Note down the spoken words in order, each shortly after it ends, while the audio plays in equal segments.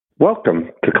Welcome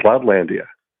to Cloudlandia.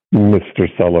 Mr.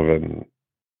 Sullivan.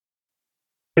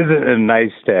 Isn't it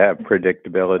nice to have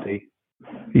predictability?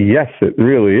 Yes, it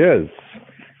really is.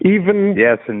 Even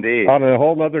Yes, indeed. on a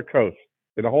whole other coast,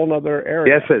 in a whole other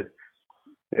area.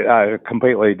 Yes,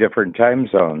 completely different time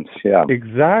zones. Yeah.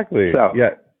 Exactly. So,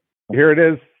 yeah. Here it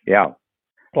is. Yeah.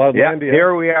 Cloudlandia. Yeah,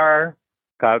 here we are,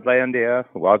 Cloudlandia.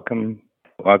 Welcome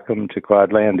to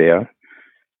Cloudlandia.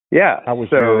 Yeah. How was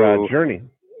your journey?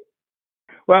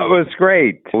 Well, it was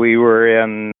great. We were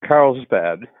in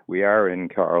Carlsbad. We are in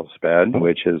Carlsbad,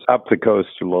 which is up the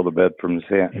coast a little bit from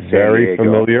San Diego. Very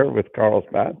familiar with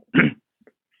Carlsbad.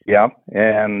 Yeah.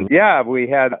 And yeah, we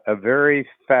had a very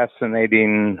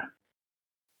fascinating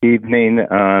evening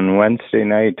on Wednesday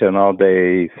night and all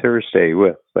day Thursday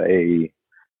with a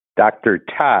Dr.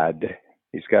 Todd.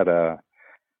 He's got a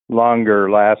longer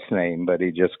last name, but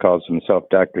he just calls himself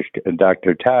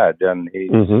Dr. Todd, and he's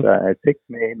I think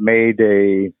made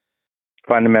a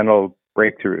fundamental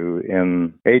breakthrough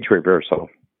in age reversal.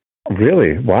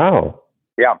 Really? Wow.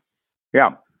 Yeah.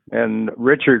 And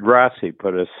Richard Rossi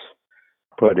put us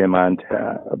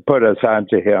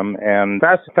onto him, and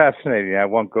that's fascinating. I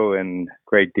won't go in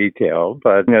great detail,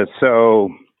 but it's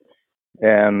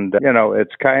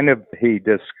kind of, he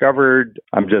discovered,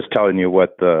 I'm just telling you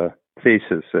what the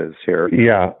thesis is here.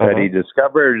 Yeah. That he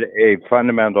discovered a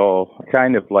fundamental,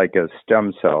 kind of like a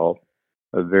stem cell,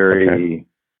 a very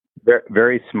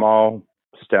small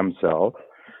stem cell,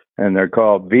 and they're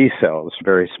called V cells,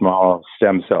 very small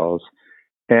stem cells.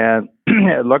 And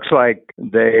it looks like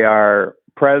they are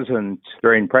present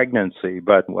during pregnancy,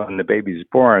 but when the baby's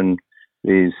born,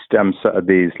 these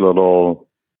these little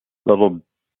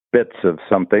bits of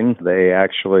something, they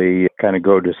actually kind of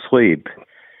go to sleep.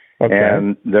 Okay.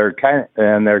 And they're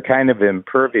kind of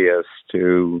impervious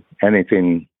to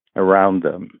anything around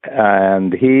them.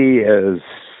 And he is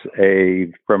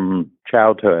from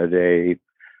childhood a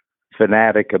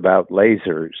fanatic about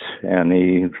lasers, and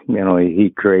he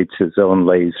creates his own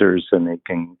lasers, and he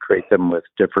can create them with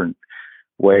different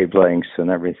wavelengths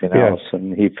and everything else.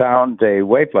 And he found a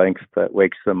wavelength that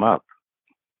wakes them up.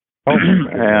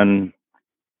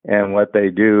 And what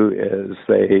they do is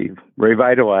they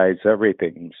revitalize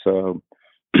everything. So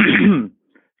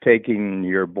taking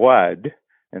your blood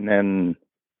and then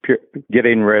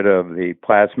getting rid of the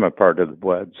plasma part of the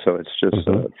blood, so it's just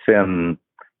a thin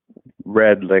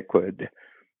red liquid.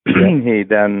 He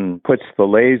then puts the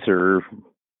laser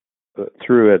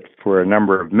through it for a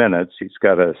number of minutes. He's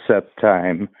got a set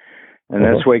time. And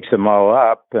this wakes them all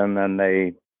up, and then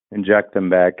they inject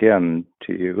them back in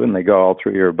to you, and they go all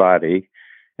through your body.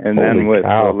 And then with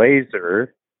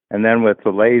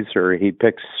the laser, he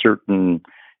picks certain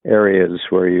areas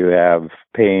where you have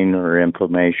pain or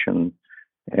inflammation,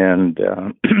 and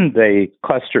they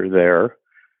cluster there.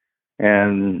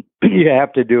 And you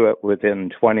have to do it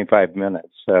within 25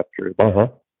 minutes after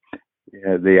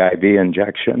the IV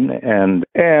injection.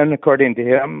 And according to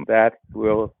him, that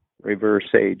will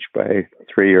reverse age by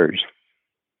 3 years.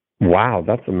 Wow,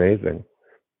 that's amazing.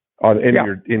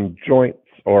 In joints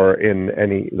or in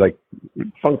any like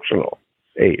functional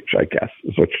age, I guess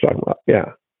is what you're talking about.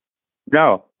 Yeah.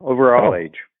 No, overall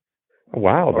age.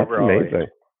 Wow, that's amazing. Age.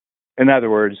 In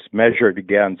other words, measured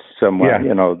against someone.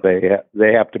 Yeah.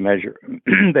 They have to measure.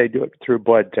 They do it through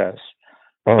blood tests.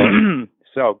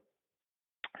 So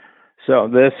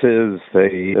this is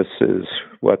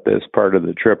what this part of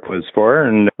the trip was for.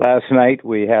 And last night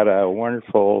we had a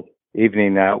wonderful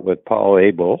evening out with Paul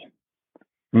Abel,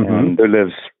 and who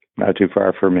lives not too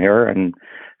far from here. And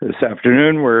this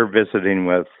afternoon we're visiting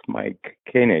with Mike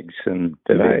Koenigs and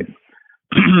tonight.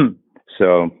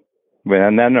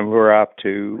 And then we're off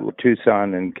to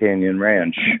Tucson and Canyon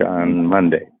Ranch on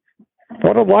Monday.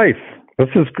 What a life! This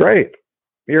is great.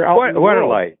 You're out. What a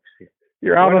life!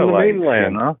 You're out on the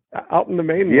mainland. Out in the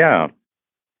mainland.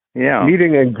 Yeah.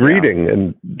 Meeting and greeting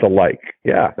and the like.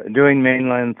 Yeah. Doing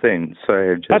mainland things.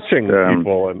 So just touching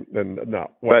people and no.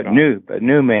 But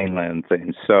new mainland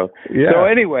things. So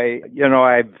anyway,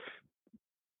 I've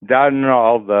done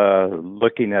all the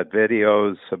looking at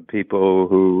videos of people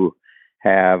who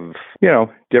have,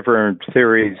 different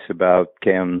theories about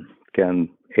can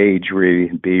age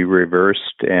be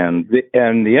reversed, and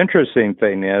the interesting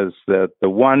thing is that the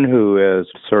one who is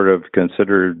sort of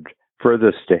considered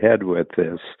furthest ahead with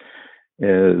this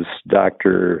is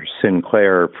Dr.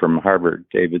 Sinclair from Harvard,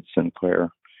 David Sinclair.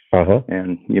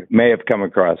 And you may have come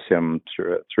across him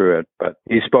through it, but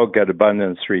he spoke at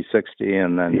Abundance 360,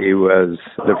 and then he was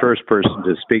the first person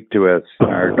to speak to us on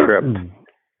our trip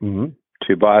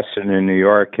to Boston and New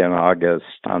York in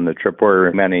August, on the trip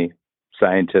where many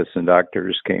scientists and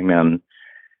doctors came in.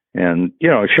 and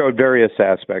showed various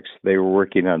aspects. They were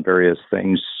working on various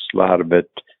things, a lot of it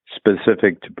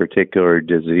specific to particular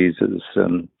diseases.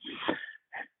 And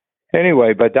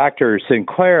anyway, but Dr.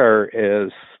 Sinclair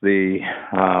is the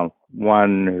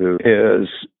one who is,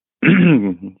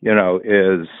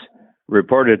 is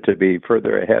reported to be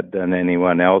further ahead than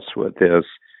anyone else with this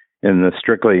in the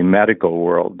strictly medical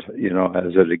world,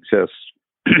 as it exists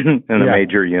in a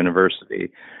major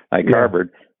university like Harvard.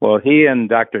 Well, he and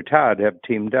Dr. Todd have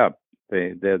teamed up.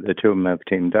 The two of them have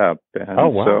teamed up. And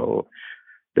so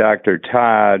Dr.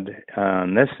 Todd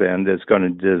on this end is going to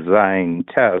design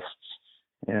tests,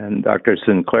 and Dr.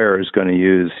 Sinclair is going to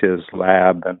use his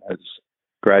lab and his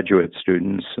graduate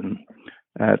students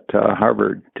at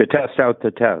Harvard to test out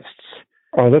the tests.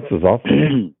 Oh, this is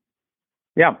awesome.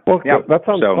 Well, that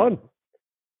sounds fun.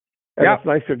 And it's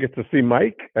nice to get to see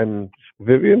Mike and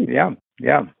Vivian.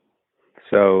 Yeah.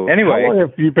 So anyway, how long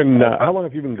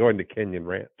have you been going to Canyon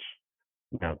Ranch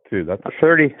now? Too. That's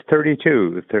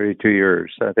 32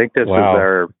 years. I think this is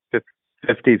our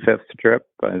 55th trip.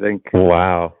 I think.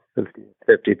 Wow.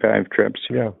 55 trips.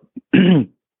 Yeah.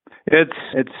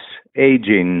 It's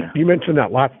aging. You mentioned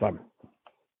that last time.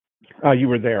 You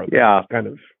were there. Yeah. Kind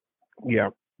of. Yeah.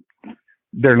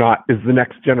 They're not. Is the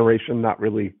next generation not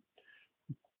really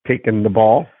taking the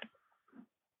ball?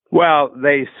 Well,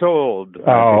 they sold 2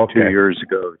 years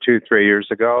ago, 3 years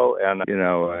ago, and a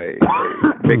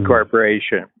big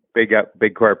corporation,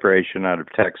 big corporation out of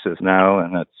Texas now,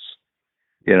 and it's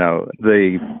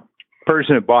the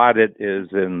person who bought it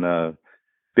is in the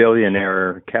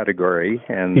billionaire category,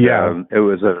 and it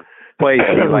was a place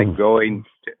he liked going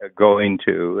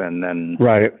to, and then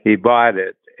he bought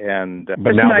it, and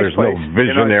but now there's no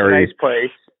visionary. It's a nice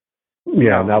place.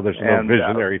 Yeah, now there's no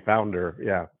visionary founder.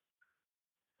 Yeah.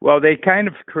 Well, they kind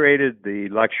of created the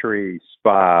luxury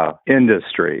spa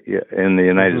industry in the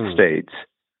United States.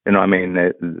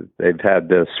 They've had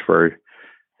this for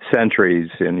centuries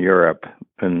in Europe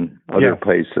and other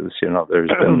places.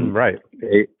 There's been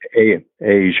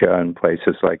Asia and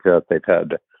places like that. They've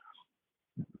had,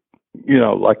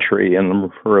 luxury in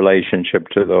relationship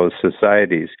to those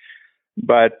societies.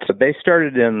 But they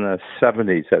started in the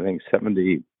 70s, I think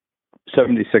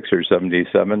 76 or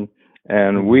 77,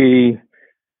 and we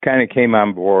kind of came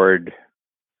on board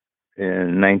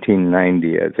in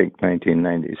 1990, I think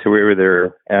 1990. So we were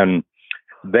there, and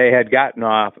they had gotten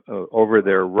off over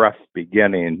their rough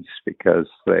beginnings because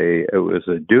it was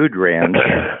a dude ranch,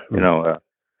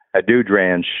 a dude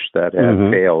ranch that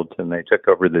had failed, and they took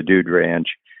over the dude ranch.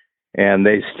 And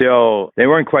they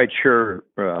weren't quite sure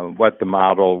what the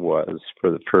model was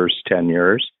for the first 10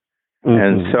 years.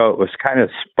 And so it was kind of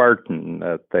Spartan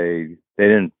that they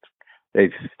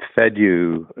fed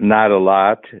you not a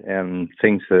lot and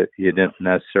things that you didn't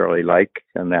necessarily like,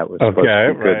 and that was supposed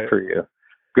to be good for you.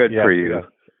 Good for you.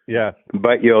 Yeah.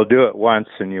 But you'll do it once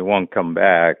and you won't come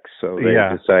back. So they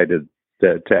decided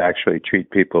to actually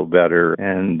treat people better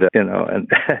and and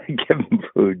give them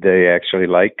food they actually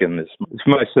like and as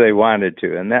much as they wanted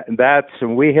to. And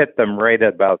we hit them right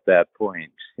about that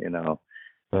point,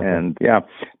 And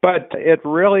but it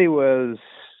really was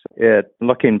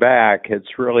looking back,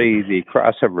 it's really the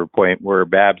crossover point where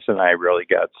Babs and I really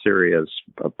got serious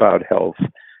about health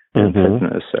and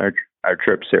fitness. Our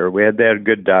trips there, they had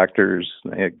good doctors,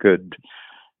 they had good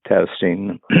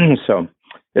testing. So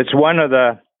it's one of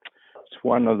the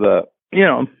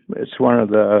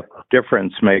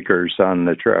difference makers on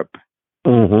the trip.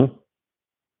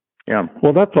 Yeah.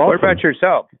 Well, that's awesome. What about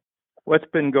yourself? What's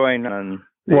been going on?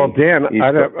 Well, Dan,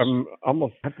 I'm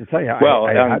almost have to tell you.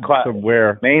 I had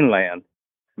somewhere mainland.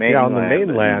 Yeah, on the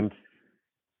mainland.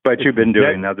 But you've been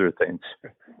doing other things.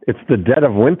 It's the dead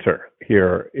of winter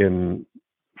here in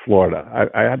Florida.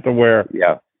 I had to wear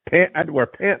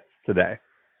pants today.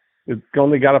 It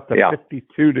only got up to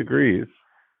 52 degrees,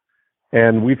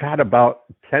 and we've had about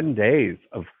 10 days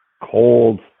of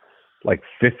cold, like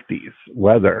 50s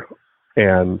weather,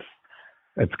 and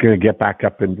it's going to get back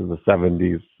up into the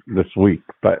 70s this week.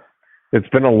 But it's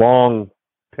been a long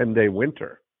 10-day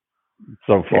winter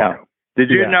so far. Yeah.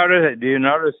 Do you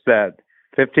notice that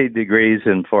 50 degrees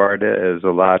in Florida is a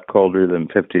lot colder than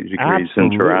 50 degrees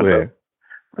in Toronto?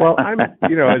 Well, I'm, as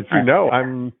you know,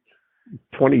 I'm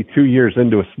 22 years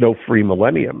into a snow-free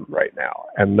millennium right now.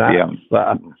 And that's,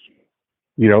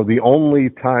 the only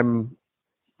time,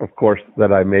 of course,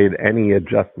 that I made any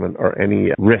adjustment or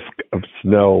any risk of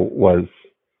snow was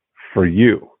for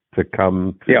you to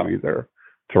come to either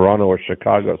Toronto or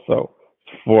Chicago. So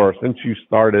since you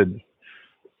started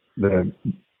the,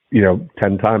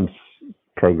 10 times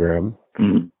program,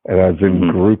 and I was in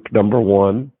group number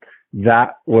 1,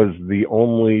 that was the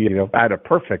only, I had a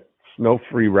perfect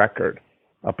snow-free record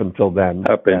up until then.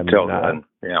 Then,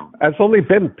 yeah. It's only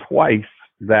been twice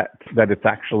that it's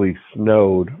actually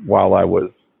snowed while I was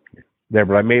there,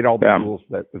 but I made all the rules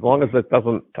that as long as it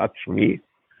doesn't touch me,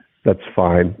 that's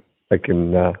fine. I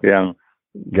can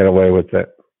get away with it.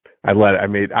 I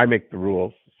make the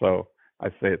rules, so I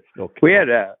say it's still. We had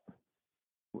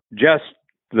just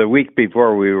the week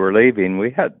before we were leaving,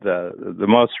 we had the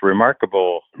most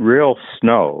remarkable real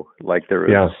snow. Like there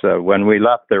was when we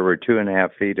left, there were 2.5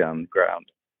 feet on the ground,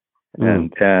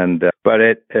 but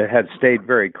it had stayed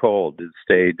very cold. It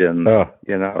stayed in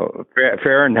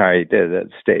Fahrenheit.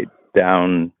 It stayed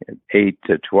down 8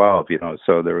 to 12.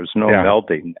 So there was no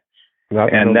melting.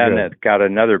 And then it got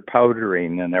another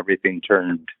powdering, and everything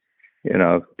turned,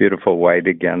 beautiful white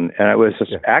again. And it was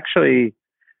actually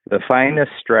the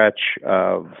finest stretch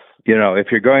of,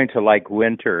 if you're going to like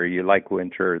winter, you like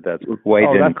winter that's white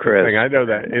and crisp. I know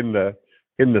that in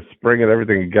the spring and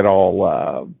everything, you get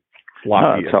all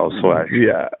sloppy. It's all slush.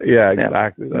 Yeah,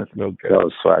 exactly. That's no good.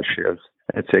 All slush.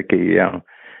 It's icky,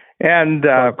 And,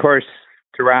 of course,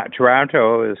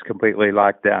 Toronto is completely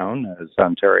locked down, as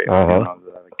Ontario,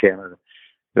 Canada.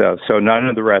 So none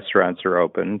of the restaurants are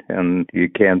open, and you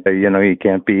can't be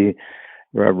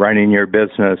running your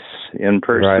business in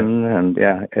person, and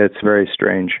it's very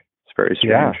strange. It's very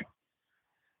strange.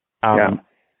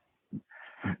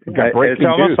 It's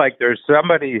almost like there's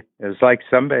somebody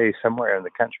somewhere in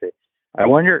the country. I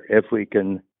wonder if we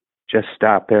can just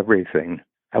stop everything.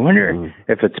 I wonder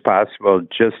if it's possible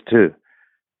just to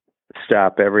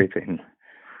stop everything.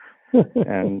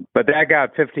 But that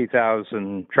got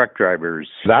 50,000 truck drivers.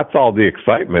 That's all the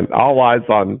excitement. All eyes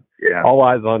on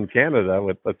Canada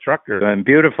with the truckers. And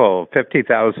beautiful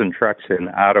 50,000 trucks in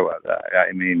Ottawa.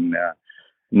 I mean,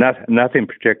 nothing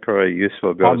particularly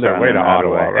useful goes on their way to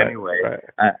Ottawa. Right? Anyway,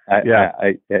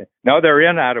 right. No, they're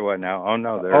in Ottawa now. Oh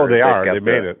no, they are. They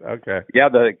made it. Okay. Yeah,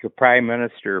 the Prime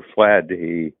Minister fled.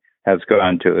 He has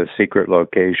gone to a secret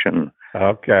location.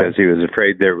 Okay. Because he was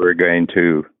afraid they were going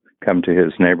to come to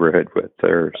his neighborhood with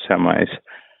their semis.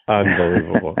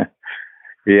 Unbelievable.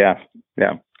 Yeah.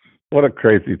 What a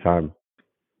crazy time.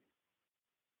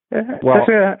 Well,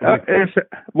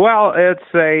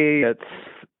 it's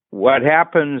what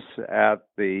happens at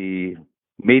the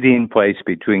meeting place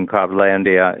between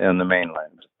Cloudlandia and the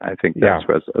mainland. I think that's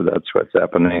what's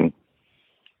happening.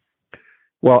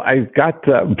 Well, I've got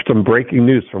some breaking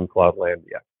news from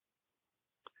Cloudlandia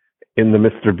in the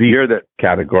Mr. Beast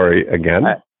category again.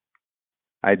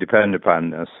 I depend upon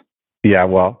this. Yeah,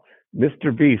 well,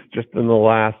 Mr. Beast, just in the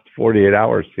last 48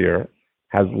 hours here,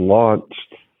 has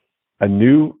launched a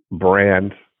new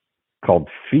brand called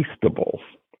Feastables.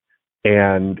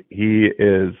 And he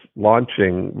is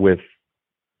launching with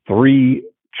 3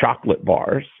 chocolate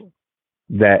bars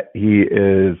that he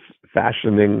is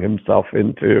fashioning himself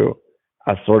into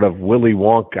a sort of Willy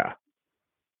Wonka,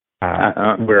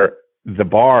 where the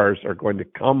bars are going to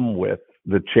come with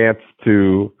the chance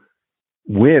to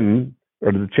win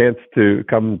or the chance to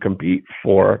come compete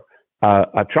for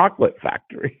a chocolate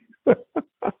factory.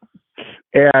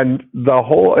 And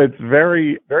it's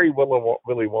very, very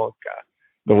Willy Wonka,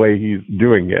 the way he's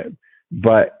doing it.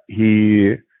 But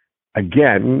he,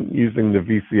 again, using the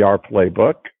VCR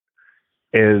playbook,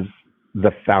 is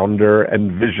the founder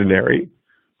and visionary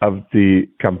of the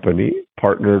company,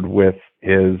 partnered with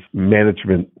his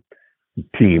management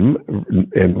team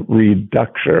and Reed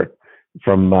Ducksher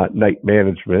from Night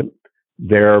Management.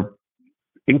 They're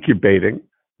incubating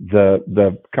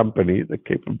the company, the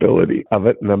capability of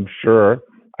it, and I'm sure,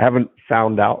 I haven't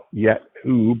found out yet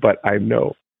who, but I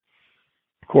know,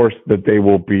 of course, that they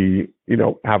will be,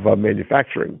 have a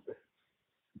manufacturing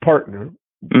partner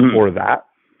for that.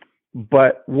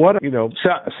 But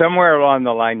somewhere along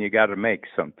the line, you got to make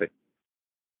something.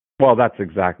 Well, that's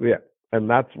exactly it, and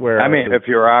that's where if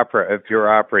you're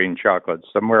operating chocolate,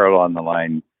 somewhere along the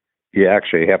line, you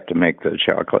actually have to make the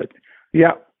chocolate.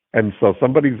 Yeah, and so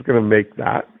somebody's going to make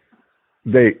that.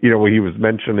 He was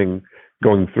mentioning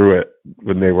going through it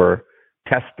when they were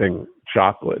testing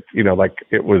chocolates. Like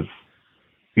it was,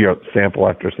 sample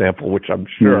after sample, which I'm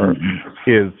sure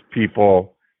is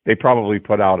people. They probably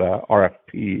put out a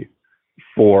RFP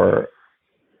for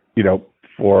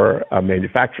a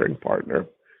manufacturing partner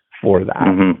for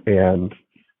that, and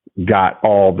got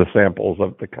all the samples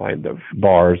of the kind of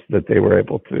bars that they were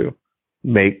able to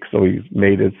make. So he's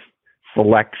made his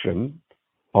selection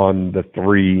on the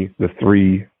three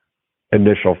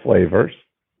initial flavors,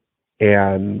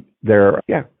 and they're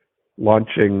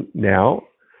launching now.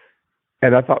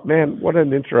 And I thought, man, what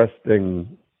an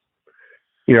interesting.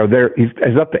 He's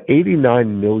up to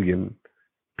 89 million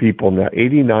people now,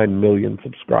 89 million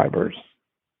subscribers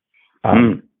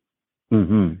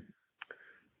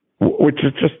Which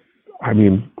is just, I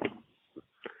mean,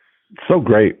 so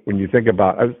great when you think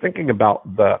about. I was thinking about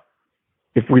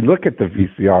if we look at the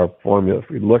VCR formula, if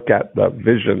we look at the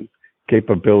vision,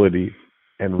 capability,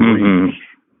 and reach,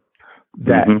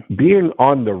 that being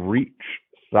on the reach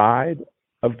side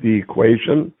of the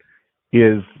equation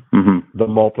is the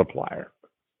multiplier.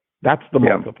 That's the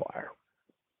multiplier.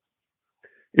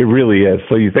 It really is.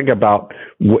 So you think about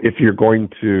if you're going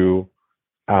to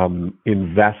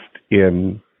invest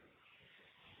in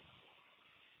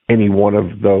any one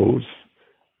of those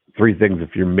three things,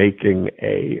 if you're going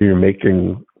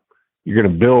to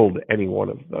build any one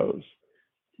of those,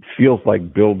 it feels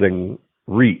like building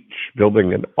reach,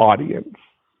 building an audience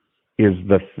is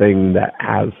the thing that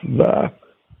has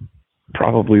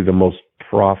probably the most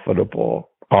profitable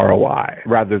ROI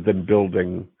rather than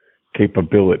building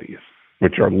capabilities,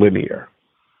 which are linear.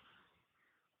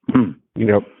 You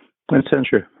know, that's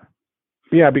true.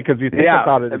 Yeah, because you think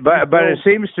about it. But it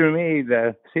seems to me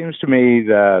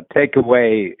that take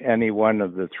away any one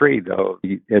of the three, though,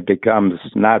 it becomes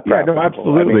not profitable. Yeah, no,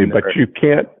 absolutely. But you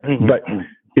can't. But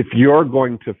if you're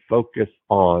going to focus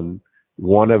on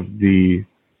one of the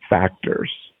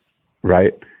factors,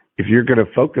 right? If you're going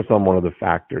to focus on one of the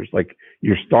factors, like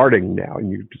you're starting now and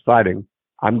you're deciding,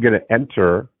 I'm going to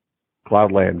enter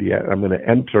Cloudlandia, I'm going to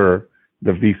enter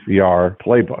the VCR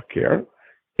playbook here,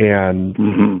 and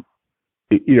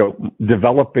you know,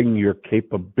 developing your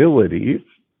capabilities,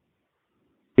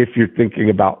 if you're thinking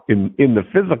about in the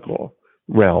physical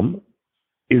realm,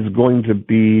 is going to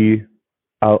be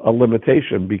a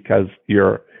limitation because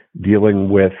you're dealing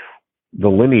with the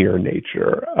linear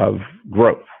nature of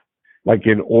growth. Like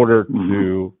in order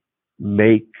to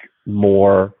make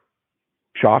more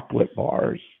chocolate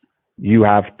bars, you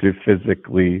have to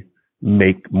physically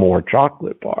make more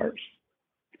chocolate bars.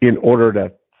 In order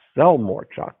to sell more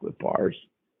chocolate bars,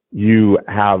 you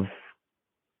have,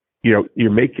 you know,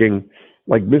 you're making,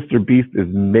 like Mr. Beast is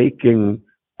making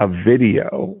a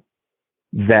video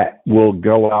that will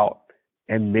go out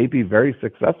and may be very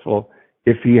successful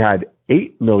if he had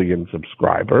 8 million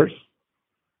subscribers,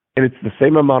 and it's the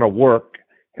same amount of work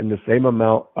and the same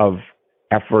amount of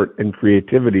effort and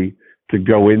creativity to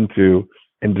go into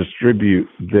and distribute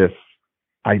this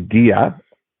idea,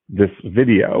 this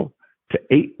video, to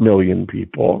 8 million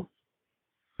people,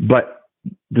 but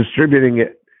distributing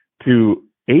it to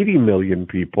 80 million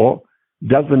people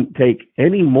doesn't take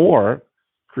any more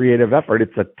creative effort.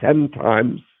 It's a 10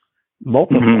 times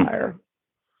multiplier.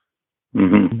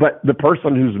 But the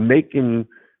person who's making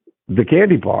the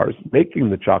candy bars, making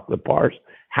the chocolate bars,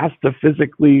 has to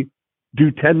physically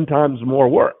do 10 times more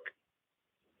work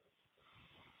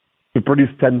to produce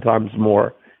 10 times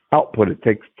more output. It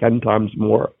takes 10 times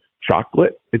more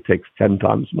chocolate. It takes 10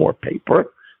 times more paper.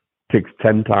 It takes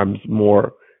 10 times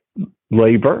more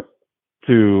labor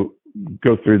to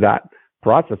go through that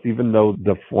process, even though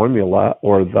the formula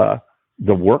or the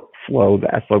workflow,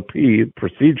 the SOP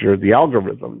procedure, the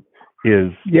algorithm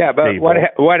is but stable.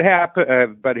 what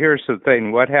happen? But here's the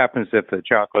thing: what happens if the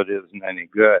chocolate isn't any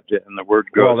good and the word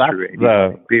goes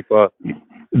through people?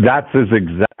 That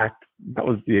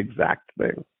was the exact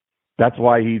thing. That's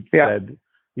why he said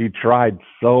he tried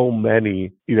so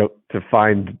many, you know, to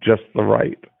find just the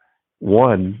right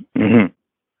one.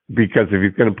 Because if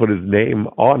he's going to put his name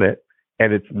on it,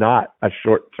 and it's not a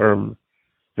short-term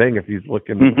thing, if he's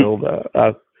looking to build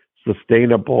a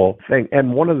sustainable thing.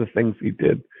 And one of the things he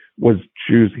did was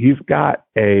choose. He's got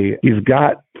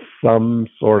some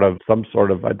sort of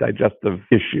a digestive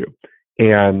issue,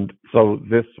 and so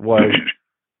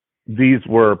these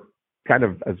were kind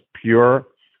of as pure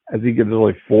as he could. There's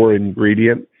only 4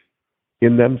 ingredients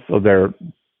in them, so they're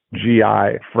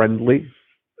GI friendly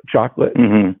chocolate,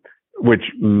 which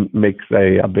makes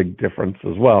a big difference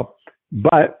as well.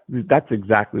 But that's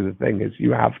exactly the thing, is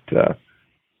you have to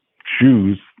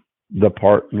choose the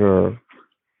partner.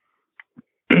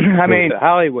 I mean,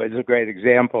 Hollywood's a great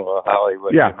example of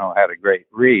Hollywood, you know, had a great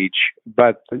reach.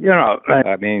 But, you know,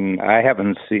 I mean, I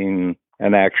haven't seen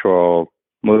an actual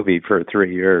movie for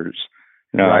 3 years,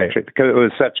 you know, actually, because it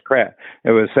was such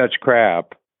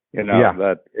crap. You know,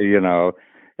 that, you know,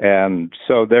 and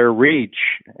so their reach,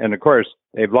 and of course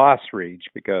they've lost reach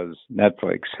because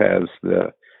Netflix has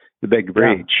the big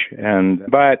reach.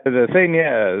 But the thing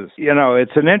is, you know,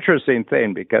 it's an interesting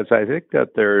thing because I think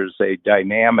that there's a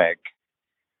dynamic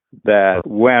that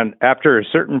when after a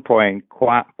certain point,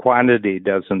 quantity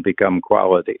doesn't become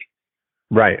quality.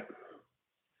 Right.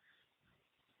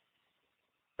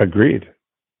 Agreed.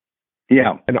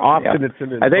 Yeah. And often it's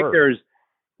an I think there's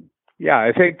Yeah,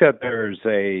 I think that there's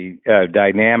a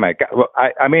dynamic. Well,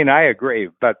 I mean, I agree,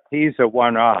 but he's a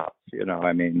one-off.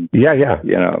 Yeah.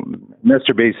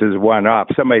 Mr. Beast is one-off.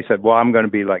 Somebody said, "Well, I'm going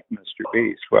to be like Mr.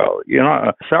 Beast." Well,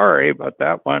 sorry, but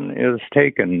that one is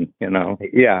taken.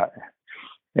 Yeah,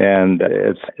 and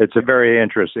it's a very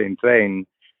interesting thing.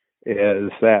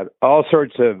 Is that all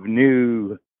sorts of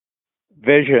new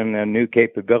vision and new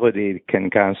capability can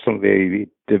constantly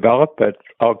develop, but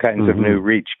all kinds of new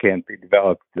reach can't be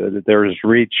developed. There's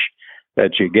reach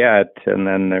that you get, and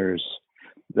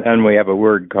then we have a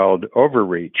word called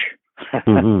overreach.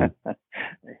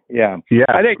 Yeah.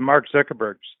 I think Mark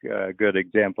Zuckerberg's a good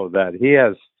example of that. He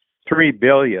has $3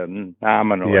 billion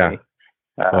nominally,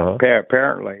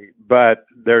 apparently, but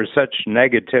there's such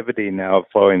negativity now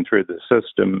flowing through the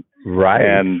system. Right.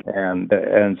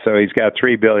 And so he's got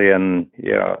 $3 billion.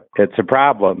 It's a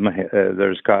problem.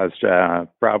 There's caused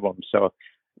problems. So,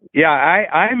 yeah,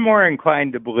 I'm more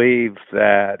inclined to believe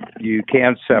that you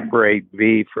can't separate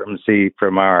V from C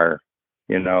from R.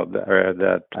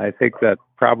 That I think that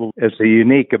probably is a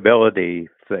unique ability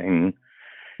thing.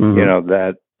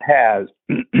 That has,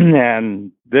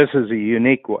 and this is a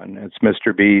unique one. It's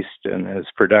Mr. Beast and his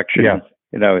production.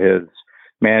 His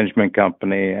management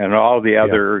company and all the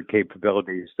other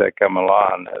capabilities that come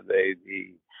along. The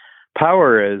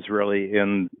power is really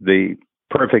in the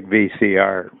perfect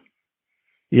VCR.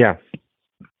 Yeah.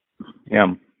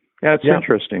 It's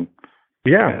interesting.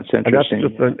 Yeah, it's interesting.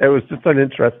 It was just an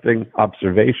interesting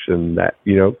observation that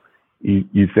you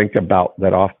think about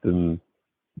that often.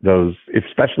 Those,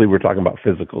 especially we're talking about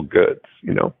physical goods,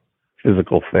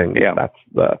 physical things. Yeah,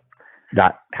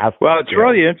 Well, it's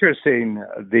really interesting.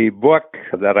 The book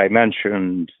that I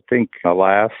mentioned, I think the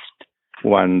last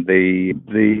one, the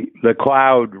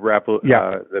cloud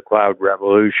the cloud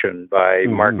revolution by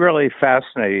Mark, really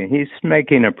fascinating. He's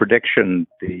making a prediction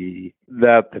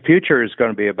that the future is going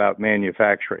to be about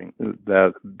manufacturing.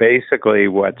 That basically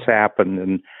what's happened,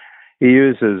 and he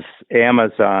uses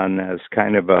Amazon as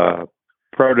kind of a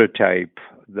prototype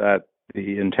that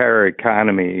the entire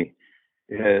economy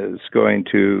is going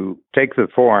to take the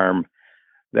form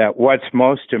that what's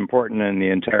most important in the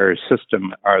entire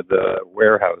system are the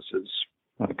warehouses.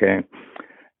 Okay.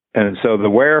 And so the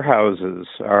warehouses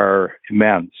are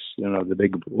immense, the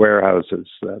big warehouses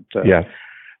that,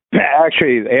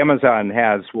 actually Amazon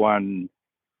has one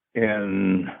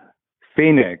in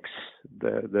Phoenix.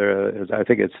 I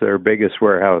think it's their biggest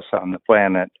warehouse on the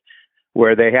planet,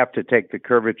 where they have to take the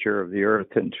curvature of the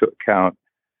earth into account.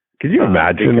 Can you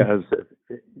imagine?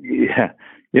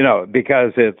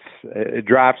 Because it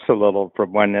drops a little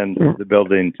from one end of the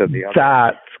building to the other.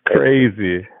 That's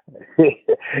crazy.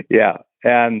 Yeah.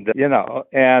 And,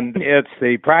 and it's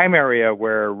the prime area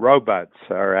where robots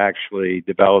are actually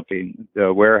developing.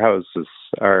 The warehouses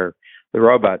are the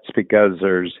robots because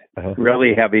there's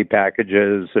really heavy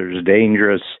packages, there's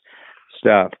dangerous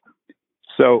stuff.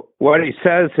 So what he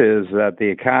says is that the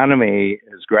economy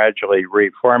is gradually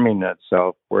reforming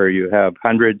itself, where you have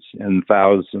hundreds and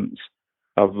thousands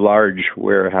of large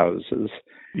warehouses.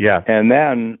 Yeah. And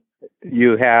then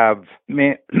you have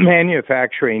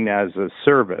manufacturing as a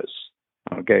service.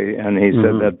 Okay. And he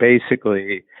said that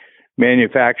basically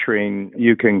manufacturing,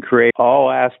 you can create all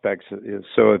aspects.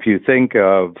 So if you think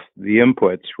of the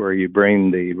inputs where you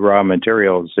bring the raw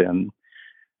materials in,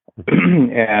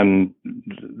 and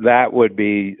that would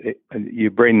be, you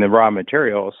bring the raw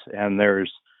materials, and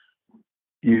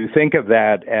you think of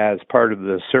that as part of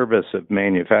the service of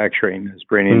manufacturing, is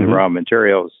bringing the raw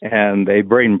materials, and they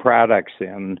bring products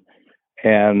in,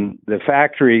 and the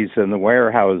factories and the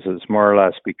warehouses more or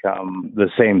less become the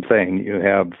same thing. You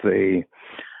have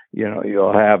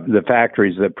you'll have the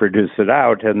factories that produce it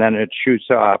out, and then it shoots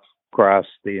off across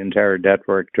the entire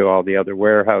network to all the other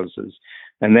warehouses,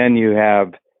 and then you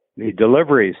have the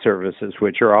delivery services,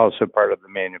 which are also part of the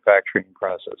manufacturing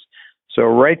process. So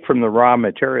right from the raw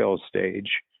material stage,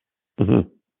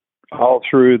 all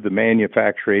through the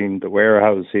manufacturing, the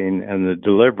warehousing, and the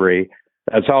delivery,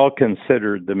 that's all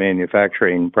considered the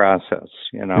manufacturing process,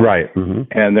 Right.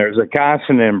 And there's a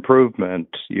constant improvement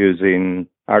using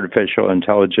artificial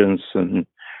intelligence and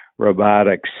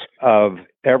robotics of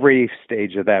every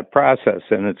stage of that process,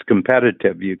 and it's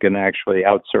competitive. You can actually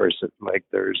outsource it. Like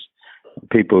there's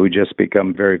people who just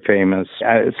become very famous.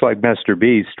 It's like Mr.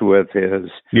 Beast with his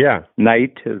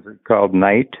Knight. Is it called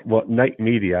Knight? Well, Knight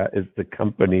Media is the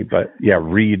company, but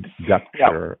Reed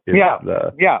Dutcher is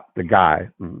the guy.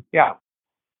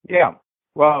 Yeah.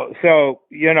 Well, so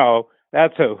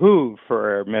that's a who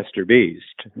for Mr. Beast.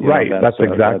 Right. That's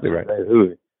exactly right.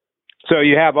 Who. So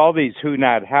you have all these who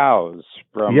not hows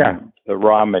from the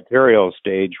raw material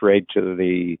stage right to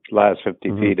the last 50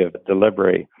 feet of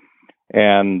delivery.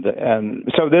 And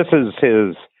so this is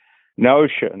his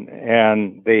notion.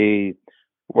 And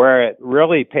where it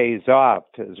really pays off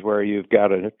is where you've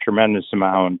got a tremendous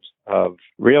amount of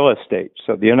real estate.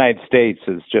 So the United States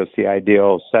is just the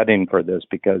ideal setting for this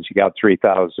because you got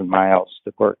 3,000 miles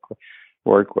to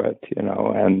work with,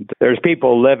 and there's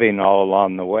people living all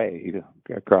along the way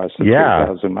across the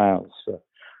 3,000 miles. So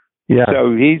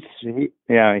he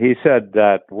said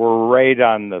that we're right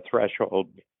on the threshold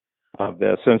of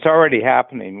this, and it's already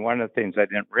happening. One of the things I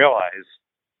didn't realize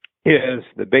is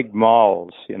the big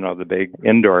malls, the big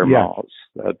indoor malls,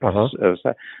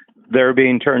 they're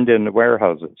being turned into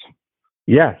warehouses.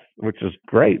 Yes, which is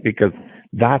great because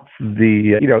that's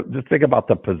just think about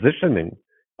the positioning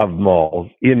of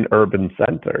malls in urban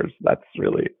centers. That's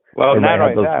really not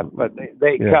only that, but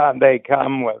they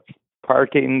come with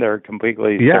parking. They're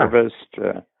completely serviced.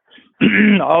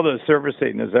 All the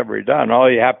servicing is ever done. All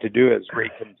you have to do is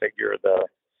reconfigure the.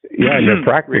 And they're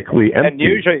practically empty. And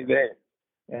usually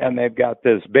they've got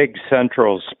this big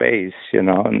central space, and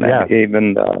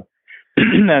even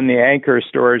and the anchor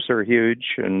stores are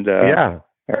huge and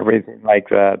everything like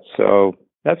that. So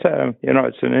that's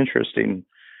it's an interesting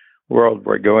world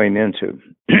we're going into.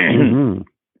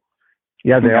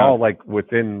 Yeah, they're all like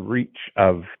within reach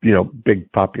of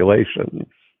big populations.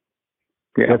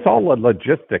 Yeah, it's all a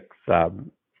logistics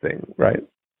thing, right?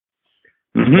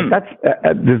 But that's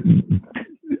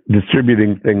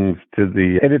distributing things to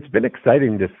and it's been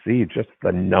exciting to see just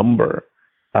the number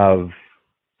of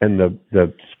and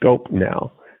the scope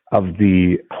now of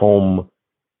the home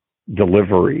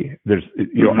delivery. There's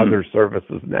other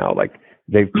services now, like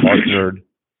they've partnered.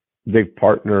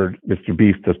 Mr.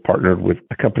 Beast has partnered with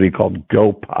a company called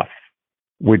GoPuff,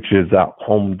 which is a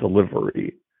home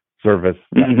delivery service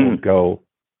that will go,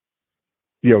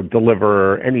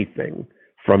 deliver anything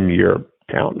from your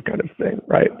town, kind of thing,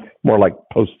 right? More like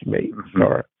Postmates,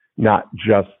 or not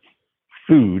just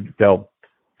food. They'll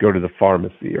go to the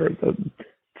pharmacy or the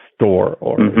store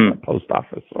or the post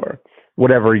office or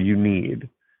whatever you need.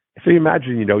 So you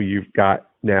imagine, you've got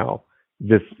now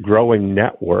this growing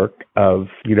network of,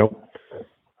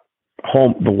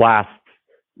 home, the last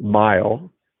mile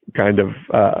kind of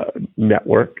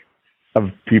network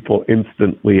of people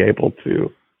instantly able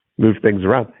to move things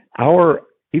around.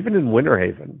 Even in Winter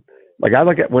Haven, like I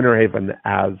look at Winter Haven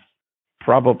as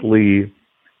probably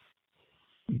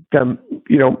the,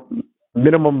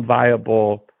 minimum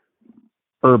viable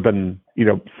urban,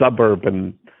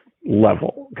 suburban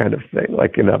level kind of thing,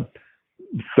 like in a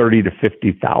 30 to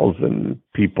 50,000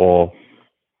 people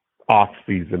off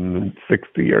season,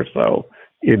 60 or so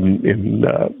in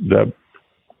the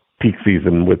peak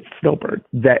season with snowbird.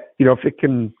 That, if it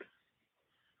can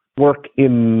work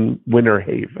in Winter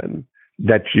Haven,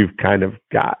 that you've kind of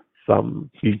got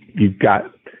you've got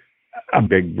a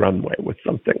big runway with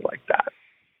something like that.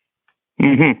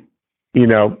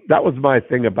 That was my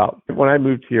thing about when I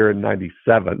moved here in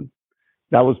 97.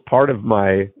 That was part of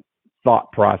my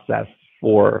thought process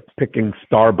for picking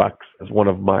Starbucks as one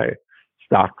of my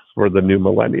stocks for the new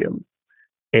millennium.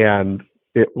 And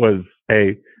it was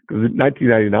because in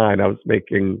 1999,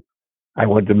 I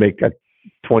wanted to make a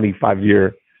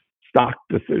 25-year stock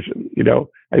decision.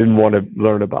 I didn't want to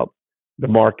learn about the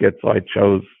market, so I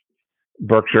chose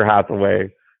Berkshire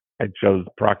Hathaway, I chose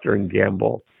Procter &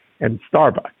 Gamble, and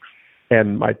Starbucks.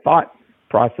 And my thought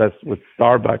process with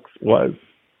Starbucks was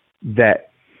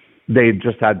that they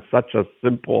just had such a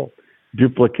simple,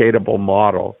 duplicatable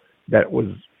model that was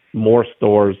more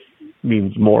stores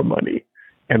means more money.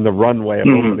 And the runway of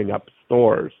opening up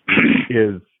stores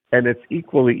and it's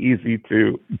equally easy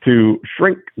to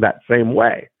shrink that same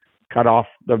way. Cut off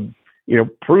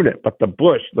prune it, but the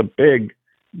bush, the big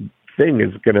thing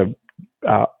is going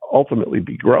to ultimately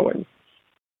be growing.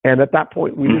 And at that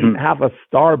point, we didn't have a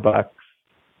Starbucks.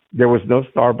 There was no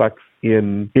Starbucks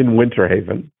in Winter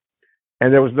Haven,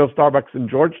 and there was no Starbucks in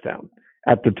Georgetown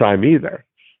at the time either.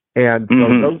 And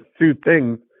so those two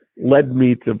things led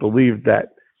me to believe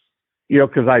that,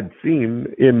 because I'd seen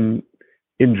in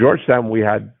Georgetown, we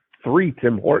had 3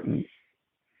 Tim Hortons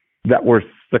that were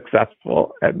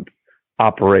successful and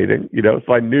operating,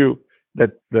 so I knew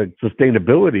that the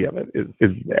sustainability of it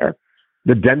is there,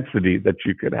 the density that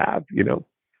you could have,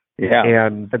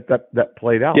 and that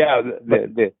played out.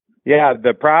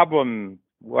 The problem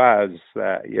was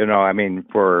that,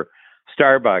 for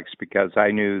Starbucks, because I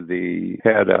knew the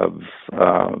head of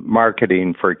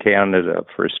marketing for Canada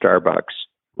for Starbucks,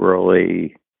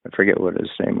 really, I forget what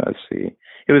his name was. He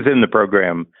was in the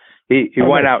program. He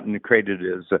went out and created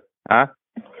his,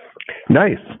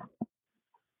 Nice.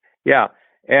 Yeah.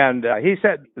 And he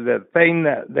said the thing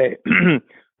that they,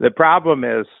 the problem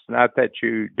is not that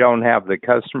you don't have the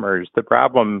customers. The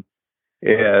problem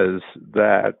is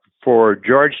that for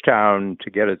Georgetown to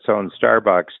get its own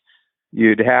Starbucks,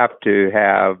 you'd have to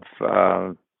have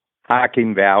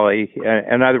Hocking Valley.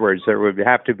 In other words, there would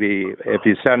have to be, if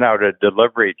you send out a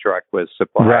delivery truck with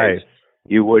supplies, right,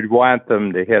 you would want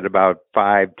them to hit about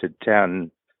 5 to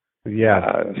 10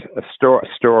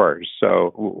 stores.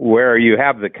 So where you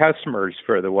have the customers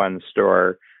for the one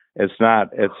store, it's not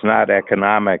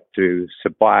economic to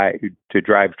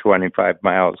drive 25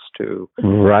 miles to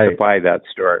supply that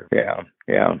store. Yeah.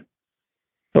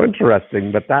 So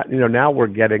interesting, but that, now we're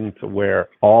getting to where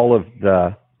all of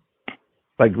the,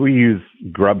 like, we use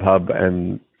Grubhub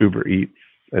and Uber Eats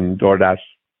and DoorDash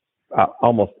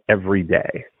almost every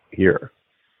day here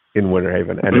in Winter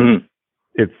Haven, and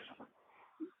it's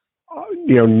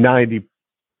 95%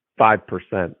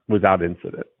 without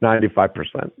incident,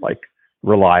 95% like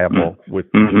reliable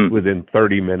within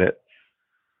 30 minutes.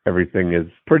 Everything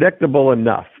is predictable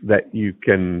enough that you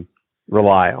can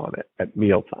rely on it at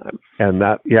mealtime. And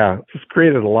that, just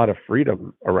created a lot of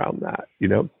freedom around that,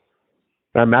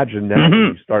 I imagine now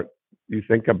you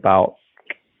think about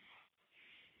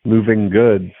moving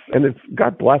goods, and it's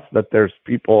God bless that there's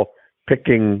people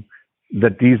picking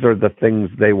that these are the things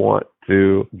they want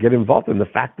to get involved in. The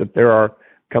fact that there are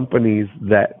companies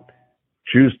that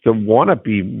choose to want to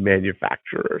be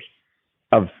manufacturers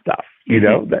of stuff,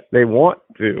 that they want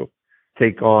to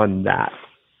take on that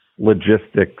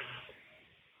logistics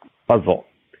puzzle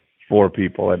for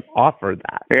people and offer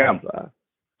that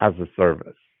as a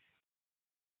service.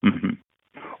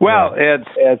 Well,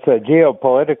 it's a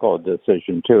geopolitical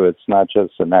decision too. It's not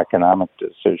just an economic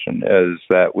decision. Is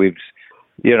that we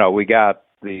got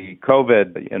the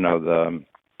COVID,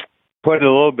 put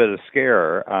a little bit of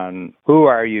scare on who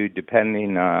are you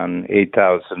depending on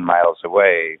 8,000 miles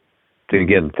away to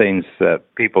get things that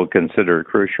people consider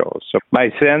crucial. So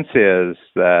my sense is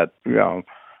that,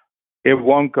 it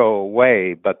won't go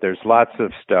away, but there's lots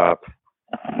of stuff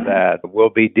that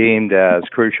will be deemed as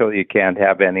crucial. You can't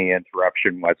have any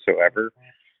interruption whatsoever.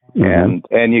 And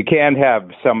you can't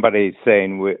have somebody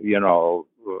saying,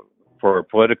 for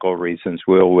political reasons,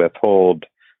 we'll withhold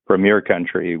from your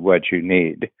country what you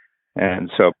need.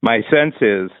 And so my sense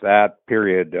is that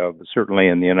period of, certainly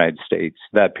in the United States,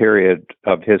 that period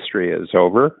of history is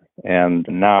over. And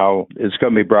now it's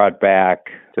going to be brought back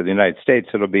to the United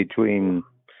States. It'll be in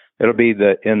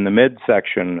the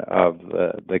midsection of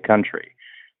the country.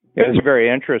 It's very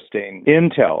interesting.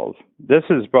 Intel, this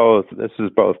is both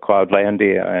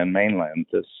Cloudlandia and mainland.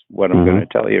 This is what I'm going to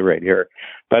tell you right here.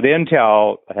 But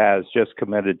Intel has just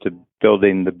committed to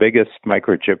building the biggest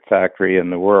microchip factory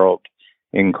in the world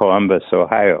in Columbus,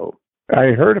 Ohio.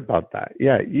 I heard about that.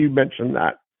 Yeah, you mentioned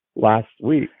that last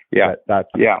week. Yeah,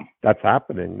 that's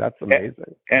happening. That's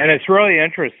amazing. And it's really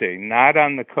interesting. Not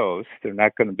on the coast. They're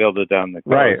not going to build it on the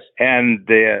coast. Right. And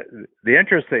the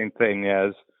interesting thing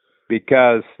is,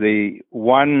 because the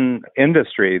one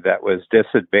industry that was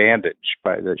disadvantaged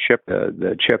by the chip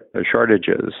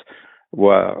shortages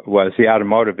was the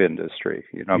automotive industry.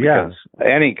 Because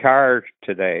any car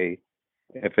today,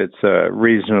 if it's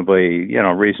reasonably,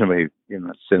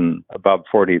 it's in above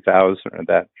 40,000, or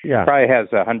that probably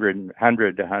has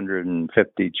 100 to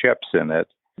 150 chips in it,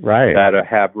 right, that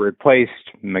have replaced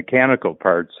mechanical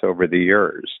parts over the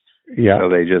years. Yeah. So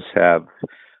they just have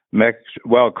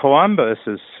Well, Columbus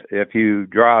is, if you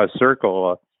draw a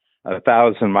circle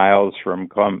 1,000 miles from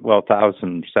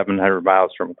 1,700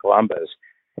 miles from Columbus,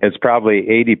 it's probably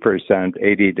 80 to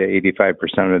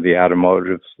 85% of the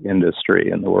automotive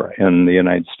industry in the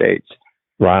United States.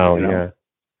 Wow.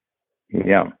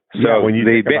 Yeah. So when you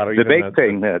think about the big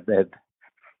thing that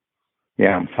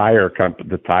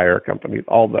the tire companies,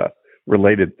 all the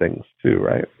related things too,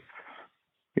 right?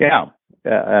 Yeah.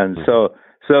 And so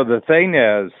the thing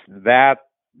is that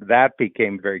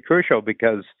became very crucial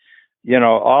because,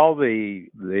 all the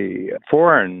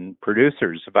foreign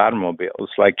producers of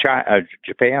automobiles, like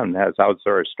Japan has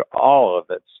outsourced all of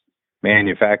its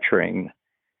manufacturing.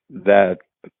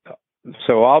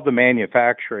 So all the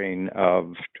manufacturing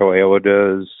of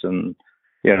Toyotas and,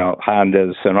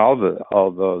 Hondas and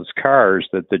all those cars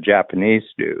that the Japanese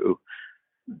do,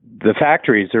 the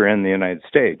factories are in the United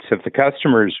States. If the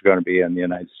customers are going to be in the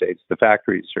United States, the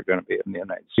factories are going to be in the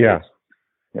United States.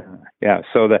 Yeah.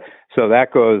 So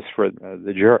that goes for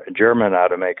the German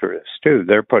automakers too.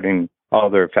 They're putting all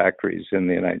their factories in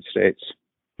the United States.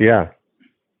 Yeah.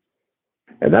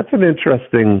 And that's an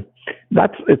interesting.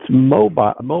 It's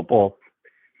mobile.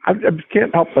 I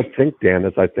can't help but think, Dan,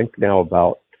 as I think now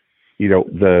about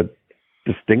the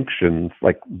distinctions,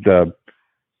 like the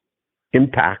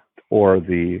impact or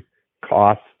the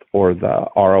cost or the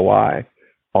ROI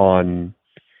on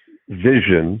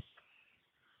vision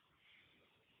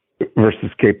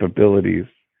versus capabilities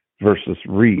versus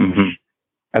reach.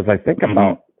 As I think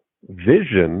about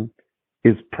vision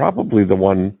is probably the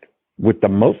one with the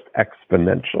most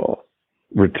exponential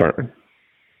return,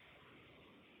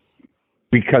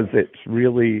 because it's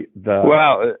really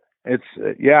it's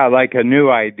like a new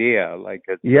idea, like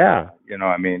it's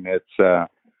I mean, it's a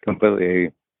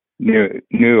completely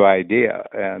new idea.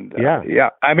 And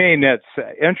I mean, it's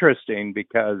interesting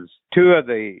because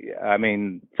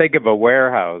think of a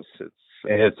warehouse.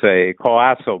 It's a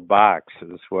colossal box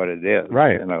is what it is.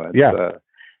 Right.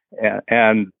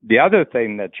 And the other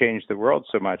thing that changed the world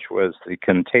so much was the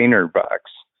container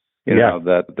box. You know,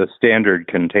 the standard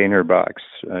container box,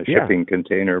 shipping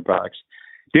container box.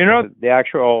 Do you know the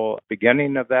actual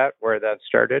beginning of that, where that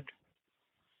started?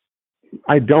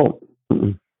 I don't.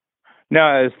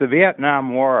 No, it's the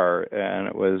Vietnam War, and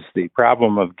it was the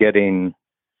problem of getting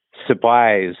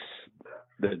supplies,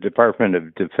 the Department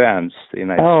of Defense, the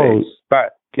United States,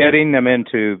 but getting them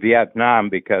into Vietnam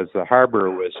because the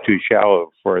harbor was too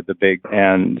shallow for the big,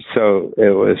 and so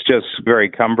it was just very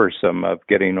cumbersome of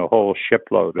getting a whole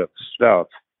shipload of stuff.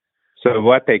 So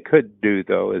what they could do,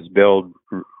 though, is build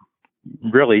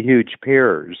really huge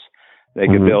piers. They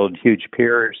could build huge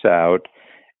piers out,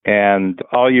 and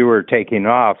all you were taking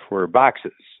off were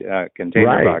boxes,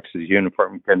 container boxes,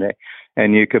 uniform container,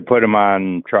 and you could put them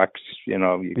on trucks. You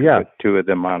could put two of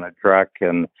them on a truck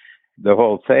and the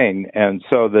whole thing. And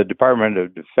so the Department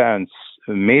of Defense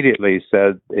immediately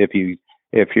said, if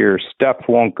your stuff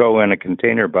won't go in a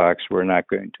container box, we're not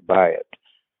going to buy it.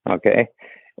 Okay.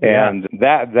 Yeah. And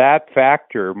that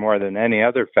factor, more than any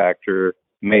other factor,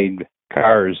 made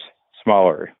cars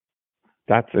smaller.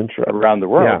 That's interesting. Around the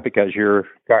world, because your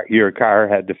car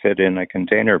had to fit in a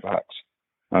container box.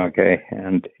 Okay.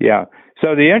 And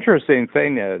so the interesting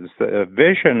thing is the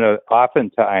vision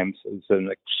oftentimes is an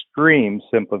extreme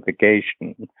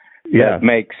simplification that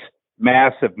makes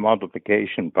massive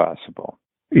multiplication possible.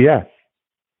 Yes.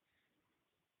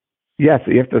 Yes.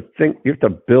 You have to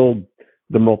build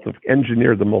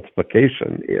engineer the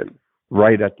multiplication in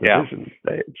right at the vision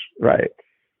stage. Right.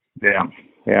 Yeah.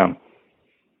 Yeah.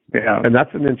 Yeah. And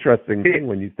that's an interesting thing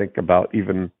when you think about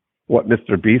even what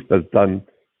Mr. Beast has done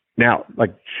now.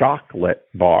 Like chocolate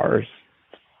bars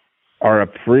are a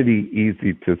pretty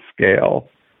easy to scale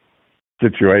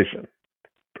situation.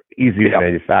 Easy to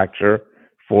manufacture,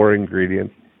 4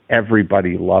 ingredients.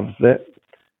 Everybody loves it.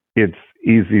 It's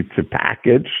easy to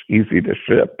package, easy to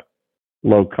ship,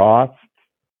 low cost,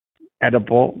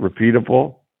 edible,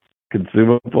 repeatable,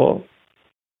 consumable.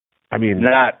 I mean,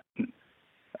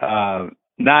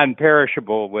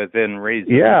 non-perishable within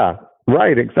reason. Yeah,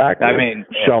 right, exactly. I mean,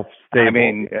 shelf stable. I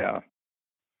mean,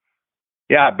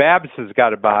 Babs has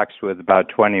got a box with about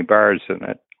 20 bars in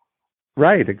it.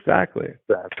 Right, exactly.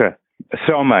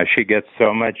 Soma, she gets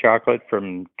Soma chocolate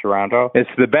from Toronto. It's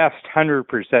the best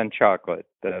 100% chocolate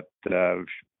that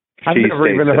I've never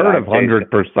even heard of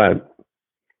 100%.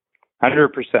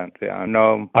 100%, yeah.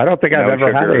 No, I don't think I've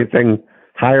ever had anything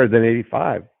higher than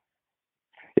 85.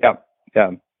 Yeah,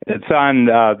 yeah. It's on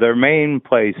their main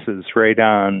place is right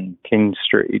on King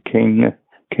Street, King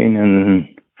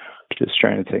and just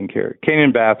trying to think here. King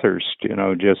and Bathurst,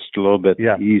 just a little bit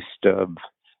east of,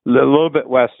 a little bit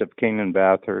west of King and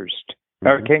Bathurst.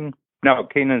 Or King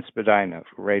and Spadina,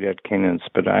 right at King and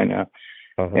Spadina.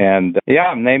 And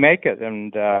and they make it.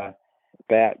 And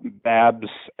Babs,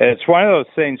 it's one of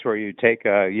those things where you take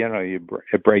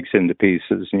it breaks into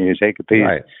pieces, and you take a piece.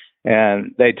 Right.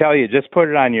 And they tell you, just put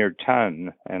it on your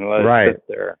tongue and let it sit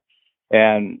there.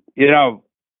 And,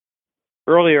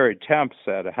 earlier attempts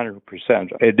at 100%,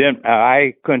 it didn't.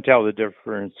 I couldn't tell the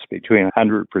difference between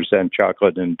 100%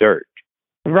 chocolate and dirt.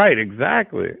 Right,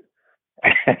 exactly.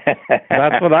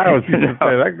 That's what I was going to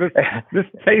say. Like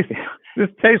this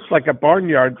tastes like a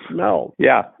barnyard smell.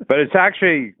 Yeah, but it's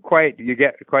actually you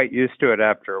get quite used to it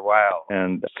after a while.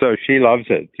 And so she loves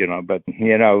it, but,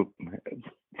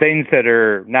 things that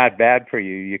are not bad for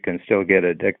you, you can still get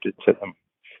addicted to them.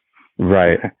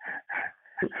 Right.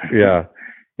 Yeah.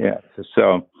 Yeah.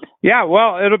 So,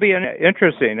 well, it'll be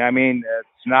interesting. I mean,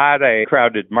 it's not a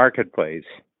crowded marketplace,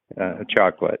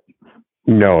 chocolate.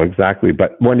 No, exactly.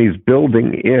 But when he's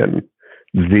building in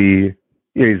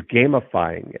he's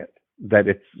gamifying it, that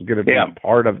it's going to be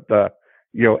part of the,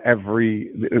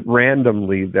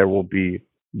 randomly there will be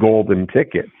golden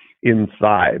tickets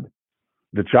inside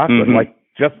the chocolate,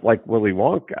 just like Willy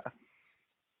Wonka.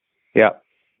 Yeah.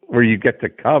 Where you get to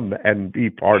come and be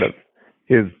part of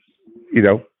his,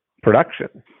 production.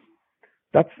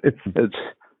 It's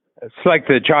like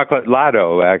the chocolate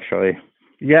lotto, actually.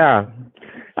 Yeah.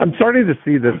 I'm starting to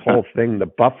see this whole thing, the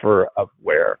buffer of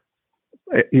where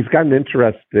he's got an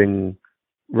interesting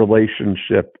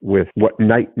relationship with what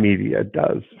Knight Media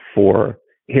does for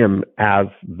him as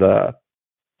the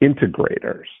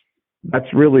integrators.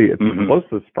 That's really, it's the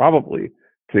closest probably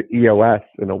to EOS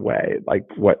in a way, like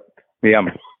what. Yeah.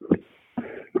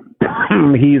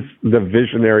 He's the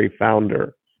visionary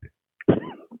founder.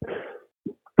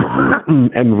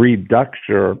 And Reed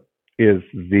Ducksher is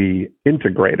the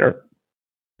integrator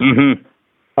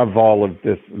of all of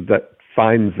this, that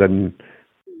finds and,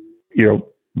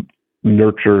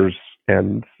 nurtures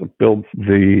and builds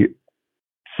the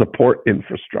support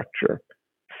infrastructure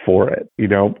for it,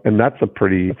 and that's a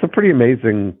pretty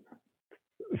amazing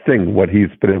thing, what he's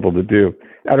been able to do.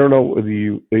 I don't know whether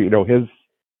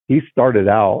he started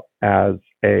out as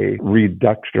a Reed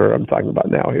Ducksher, I'm talking about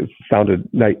now, he's founded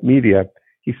Knight Media.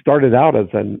 He started out as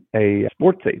a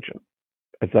sports agent.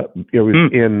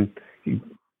 He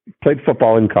played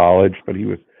football in college, but he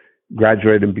was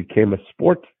graduated and became a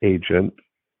sports agent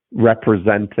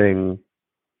representing,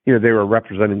 they were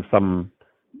representing some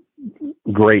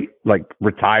great, like,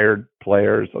 retired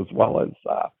players as well as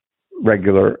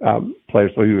regular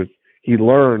players. So he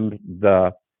learned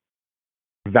the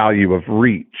value of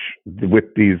reach with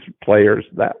these players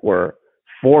that were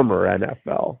former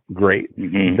NFL greats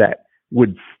that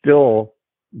would still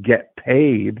get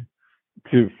paid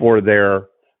for their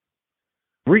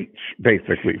reach,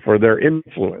 basically, for their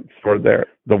influence, for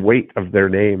the weight of their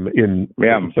name in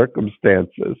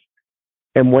circumstances.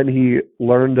 And when he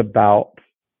learned about,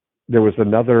 there was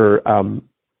another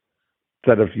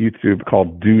set of YouTube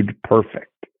called Dude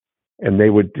Perfect, and they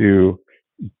would do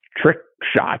trick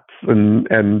shots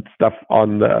and stuff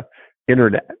on the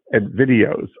internet and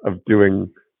videos of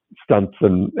doing stunts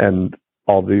and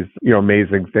all these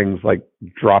amazing things, like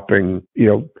dropping,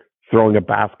 throwing a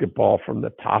basketball from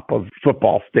the top of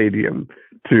football stadium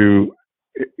to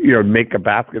make a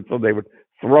basket. So they would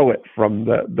throw it from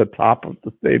the top of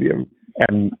the stadium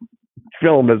and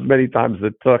film as many times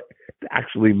as it took to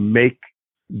actually make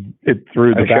it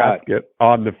through the basket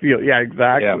on the field. Yeah,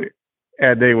 exactly.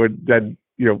 Yeah. And they would then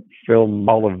film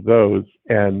all of those,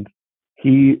 and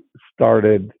he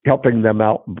started helping them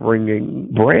out,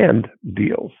 bringing brand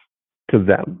deals to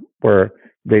them, where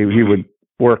he would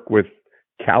work with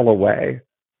Callaway,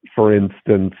 for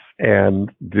instance,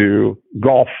 and do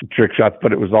golf trick shots,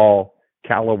 but it was all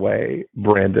Callaway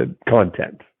branded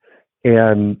content.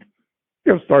 And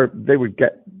they would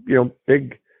get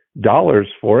big dollars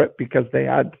for it because they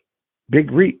had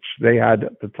big reach. They had,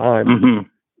 at the time,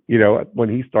 when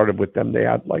he started with them, they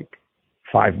had like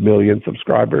 5 million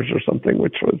subscribers or something,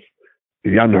 which was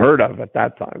unheard of at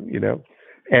that time,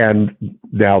 and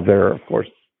now they're, of course,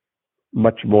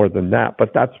 much more than that.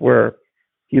 But that's where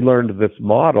he learned this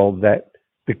model that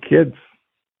the kids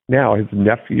now, his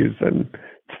nephews and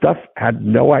stuff, had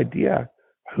no idea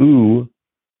who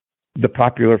the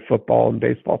popular football and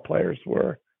baseball players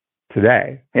were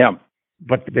today. Yeah.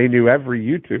 But they knew every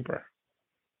YouTuber.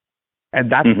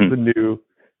 And that's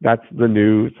the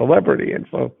new celebrity. And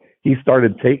so he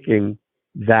started taking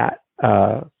that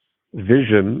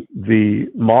vision, the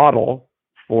model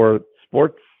for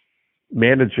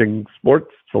managing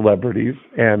sports celebrities,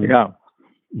 and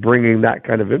bringing that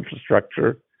kind of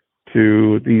infrastructure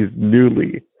to these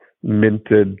newly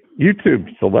minted YouTube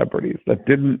celebrities that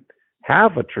didn't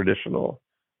have a traditional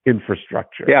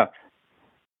infrastructure. Yeah.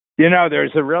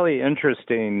 There's a really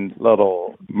interesting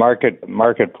little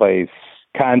marketplace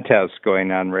contest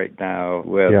going on right now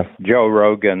with Joe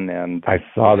Rogan and I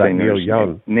saw that Neil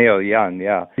Young. Neil Young,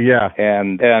 yeah. Yeah.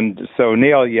 And so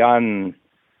Neil Young,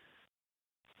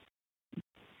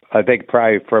 I think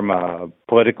probably from a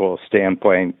political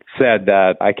standpoint, said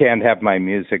that I can't have my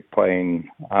music playing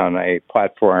on a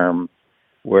platform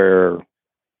where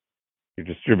you're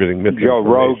distributing misinformation. Joe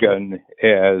Rogan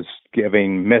is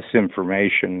giving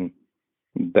misinformation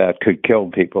that could kill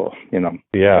people,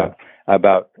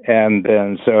 about. And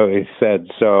then so he said,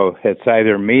 so it's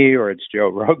either me or it's Joe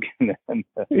Rogan. And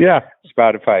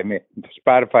Spotify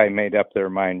made up their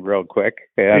mind real quick.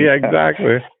 And,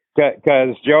 exactly.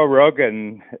 Because Joe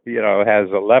Rogan, has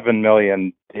 11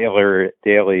 million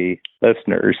daily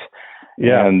listeners.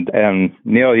 Yeah. And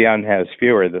Neil Young has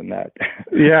fewer than that.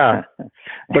 Yeah.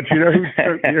 But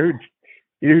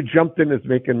who jumped in as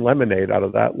making lemonade out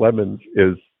of that lemons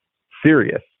is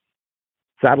Sirius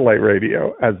satellite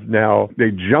radio, as now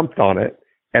they jumped on it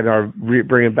and are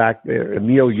bringing back the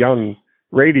Neil Young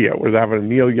radio, where they have a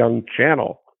Neil Young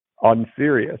channel on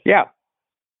Sirius. Yeah.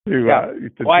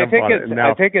 Well, I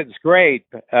think it's great.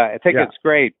 It's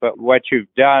great. But what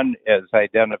you've done is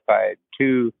identified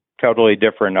two totally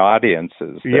different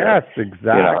audiences. Yes,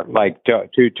 exactly. Like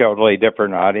two totally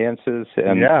different audiences,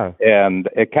 and and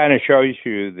it kind of shows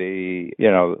you the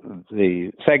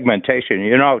segmentation.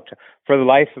 For the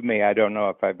life of me, I don't know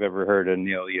if I've ever heard a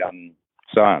Neil Young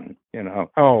song.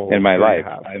 In my life.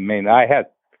 I mean, I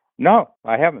haven't.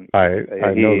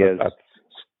 I know that.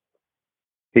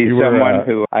 He's someone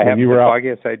who I have the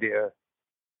foggiest idea.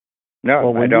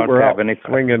 No, I don't have any.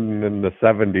 Swinging in the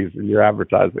 70s in your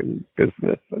advertising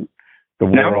business and the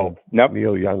world. Nope.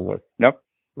 Neil Young was. Nope.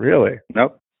 Really?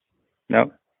 Nope.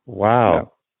 Wow.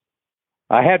 Nope.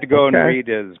 I had to go and read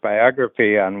his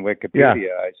biography on Wikipedia.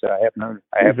 Yeah. I said,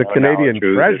 He's a Canadian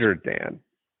treasure, Dan.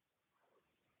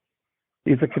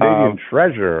 He's a Canadian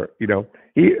treasure.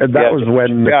 That was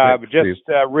when.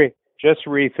 Just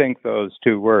rethink those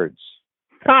two words.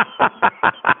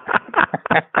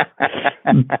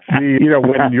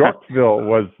 When Yorkville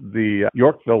was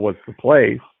the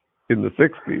place in the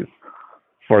 60s,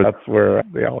 that's where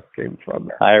they all came from.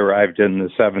 I arrived in the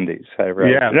 70s.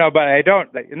 No, but I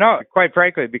don't. Quite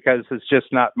frankly, because it's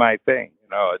just not my thing.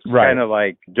 It's kind of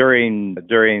like during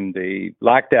the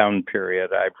lockdown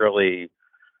period, I've really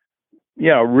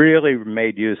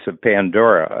made use of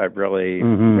Pandora. I've really,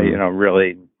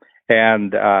 really.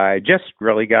 And I just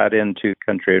really got into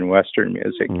country and Western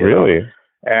music. Really?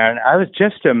 And I was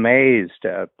just amazed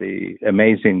at the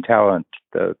amazing talent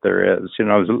that there is. A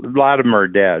lot of them are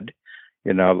dead,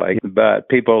 but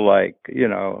people like,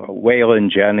 Waylon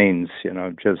Jennings,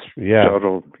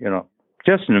 total,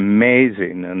 just an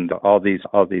amazing, and all these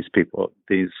people,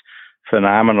 these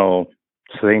phenomenal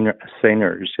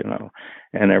singers,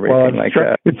 and everything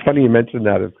that. It's funny you mentioned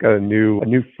that. It's got a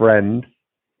new friend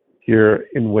here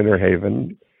in Winter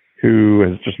Haven who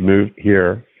has just moved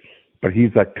here, but he's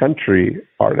a country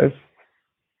artist.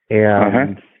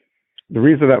 And the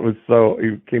reason that was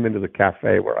he came into the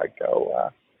cafe where I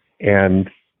go, and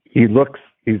he's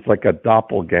like a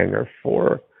doppelganger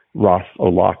for Ross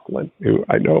O'Loughlin, who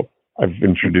I know I've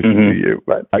introduced to you,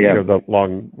 but the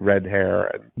long red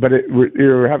hair. But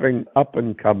you're having up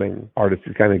and coming artists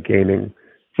who's kind of gaining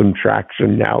some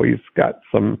traction now. He's got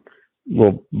some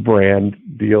little brand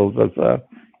deals as a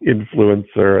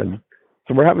influencer, and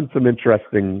so we're having some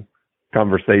interesting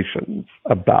conversations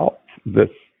about this,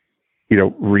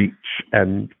 reach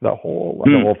and the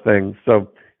whole thing.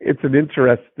 So it's an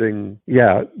interesting,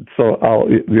 So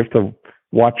you have to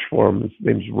watch for him. His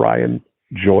name's Ryan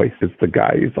Joyce. Is the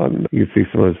guy. He's on. You see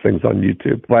some of his things on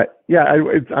YouTube. But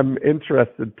I'm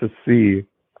interested to see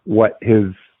what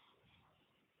his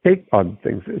take on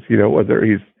things is. Whether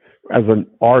he's as an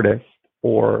artist,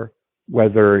 or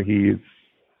whether he's,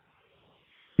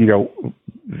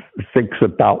 thinks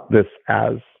about this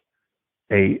as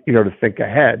to think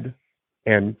ahead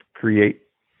and create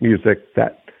music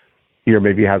that,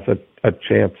 maybe has a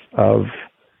chance of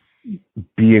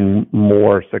being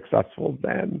more successful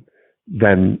than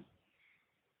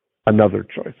another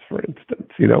choice, for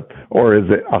instance, or is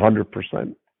it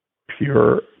 100%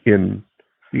 pure in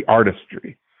the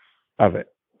artistry of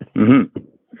it?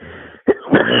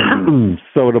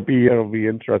 So it'll be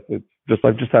interesting.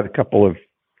 I've just had a couple of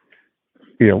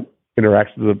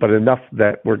interactions with it, but enough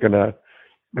that we're gonna,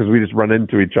 because we just run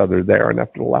into each other there, and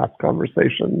after the last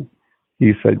conversation,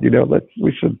 he said,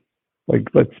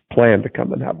 let's plan to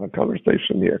come and have a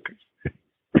conversation here,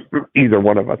 because either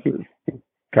one of us is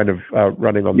kind of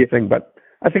running on the thing. But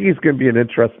I think he's going to be an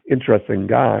interesting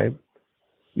guy,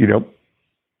 to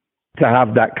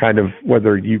have that kind of,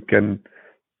 whether you can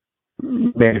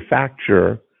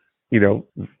manufacture,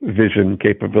 vision,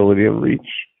 capability, and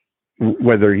reach,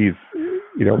 whether he's,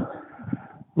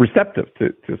 receptive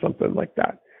to something like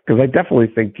that. Because I definitely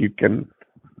think you can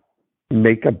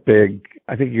make a big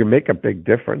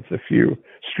difference if you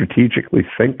strategically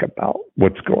think about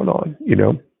what's going on,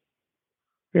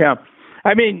 Yeah.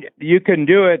 I mean, you can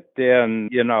do it in,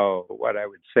 what I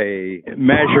would say,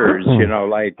 measures,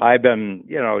 like I've been,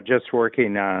 just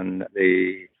working on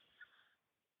the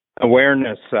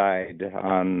awareness side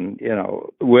on,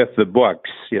 with the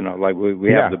books, like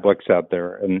we have the books out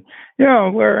there, and,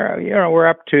 we're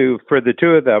up to, for the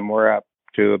two of them, we're up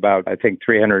to about, I think,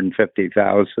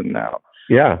 350,000 now.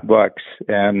 Yeah. Books.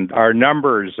 And our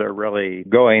numbers are really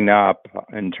going up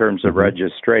in terms of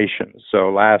registration. So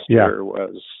last year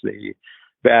was the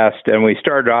best. And we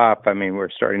started off, we're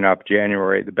starting off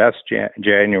January, the best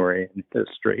January in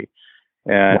history.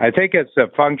 And I think it's a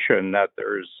function that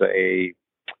there's a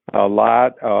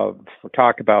lot of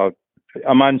talk about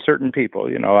among certain people.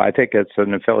 I think it's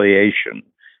an affiliation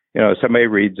somebody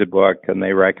reads a book and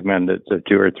they recommend it to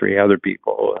 2 or 3 other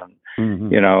people, and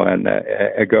and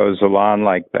it goes along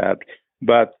like that.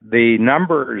 But the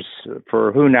numbers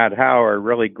for Who Not How are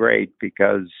really great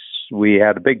because we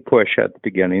had a big push at the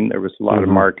beginning. There was a lot of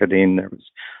marketing. There was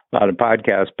a lot of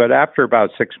podcasts. But after about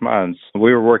 6 months,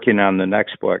 we were working on the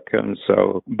next book. And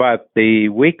but the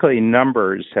weekly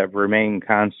numbers have remained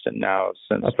constant now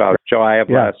since about July of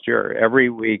last year. Every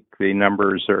week, the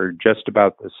numbers are just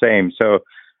about the same. So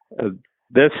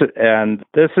this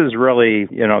is really,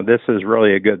 this is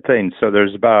really a good thing. So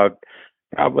there's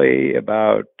probably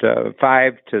about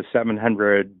 500 to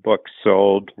 700 books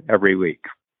sold every week.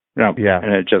 And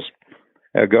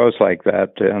it goes like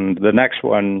that. And the next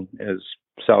one is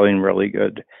selling really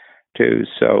good too.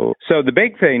 So the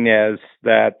big thing is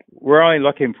that we're only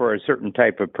looking for a certain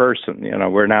type of person.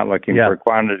 We're not looking for a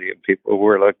quantity of people.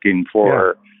 We're looking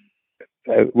for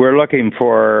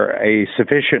a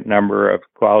sufficient number of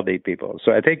quality people.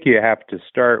 So I think you have to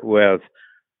start with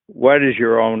what is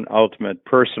your own ultimate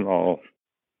personal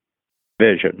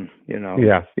vision, And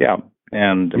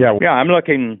I'm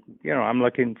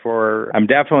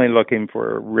definitely looking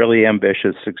for really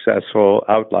ambitious, successful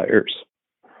outliers.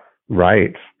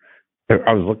 Right.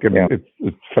 I was looking,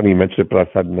 it's funny you mentioned it, but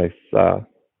I've had a nice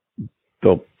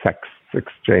little text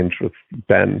exchange with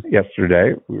Ben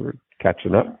yesterday. We were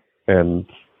catching up, and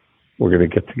we're going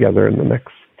to get together in the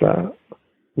next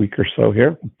week or so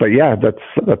here. But yeah,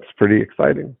 that's pretty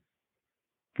exciting.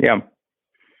 Yeah.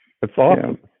 That's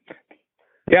awesome.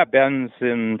 Yeah, Ben's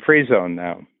in Free Zone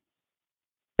now.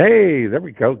 Hey, there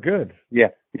we go. Good.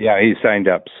 Yeah, he signed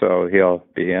up, so he'll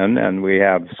be in. And we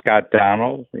have Scott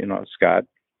Donnell, Scott.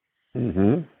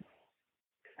 Mm-hmm.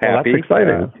 Happy. Well, that's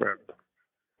exciting.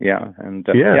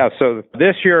 So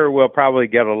this year we'll probably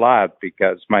get a lot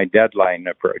because my deadline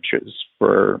approaches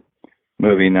for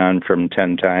moving on from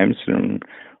 10 times. And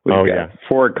we've got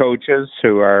 4 coaches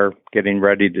who are getting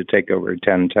ready to take over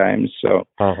 10 times. So,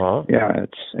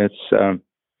 it's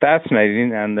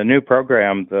fascinating. And the new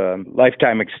program, the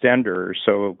Lifetime Extender.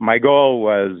 So my goal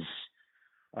was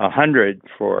 100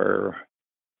 for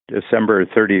December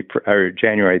 30 or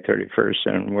January 31st,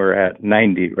 and we're at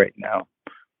 90 right now.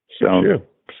 That's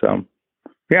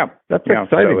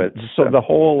exciting.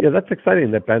 That's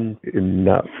exciting that Ben's in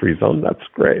Free Zone. That's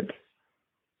great.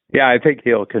 Yeah, I think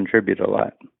he'll contribute a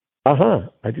lot.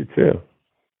 I do too.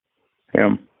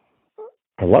 Yeah.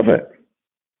 I love it.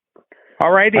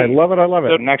 All righty. I love it.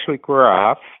 So next week we're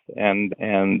off, and I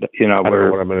don't know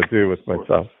what I'm going to do with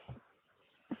myself.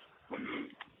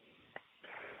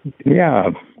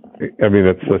 Yeah. I mean,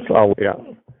 it's just, I'm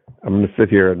going to sit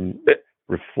here and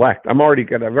reflect. I'm already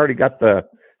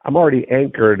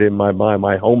anchored in my mind.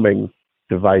 My homing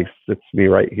device sits me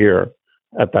right here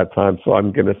at that time. So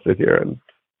I'm going to sit here, and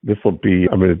I'm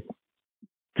going to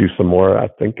do some more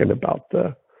thinking about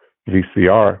the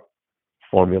VCR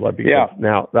formula, because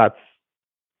now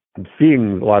I'm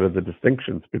seeing a lot of the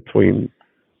distinctions between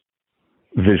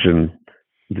vision,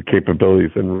 the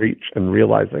capabilities, and reach, and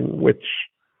realizing which,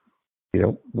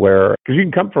 where, because you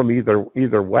can come from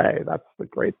either way. That's the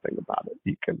great thing about it.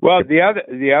 You can. Well,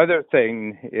 the other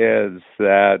thing is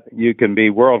that you can be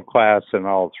world class in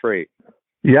all 3.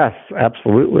 Yes,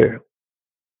 absolutely.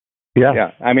 Yes.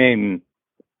 Yeah, I mean,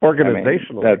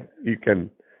 organizationally, you can.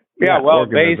 Yeah, well,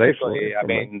 basically,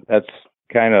 that's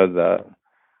kind of the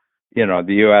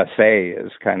the USA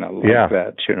is kind of like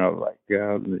that.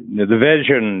 The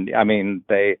vision. I mean,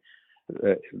 the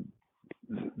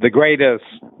greatest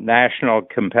national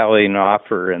compelling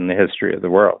offer in the history of the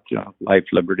world, life,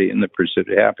 liberty, and the pursuit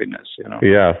of happiness,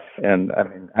 Yeah. And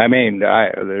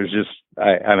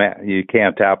you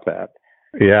can't top that.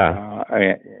 Yeah.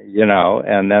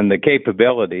 And then the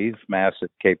capabilities, massive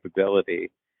capability.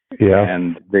 Yeah.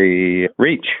 And the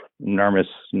reach, enormous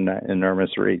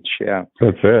reach. Yeah.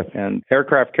 That's it. And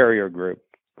Aircraft Carrier Group,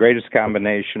 greatest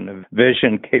combination of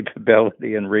vision,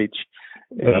 capability, and reach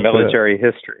in military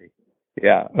history.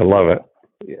 Yeah. I love it.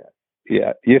 Yeah.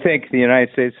 Yeah. You think the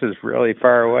United States is really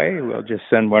far away? We'll just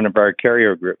send one of our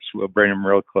carrier groups. We'll bring them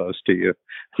real close to you.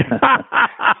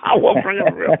 We'll bring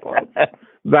them real close.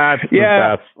 That's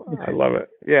the best. I love it.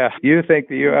 Yeah. You think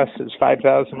the U.S. is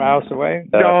 5,000 miles away?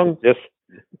 Dong.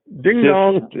 Ding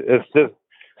dong. It's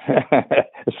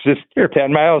just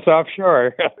 10 miles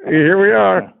offshore. Here we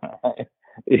are.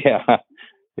 Yeah.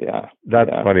 That's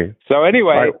funny. So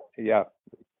anyway,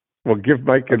 Well, give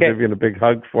Mike and Vivian a big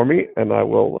hug for me, and I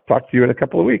will talk to you in a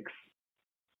couple of weeks.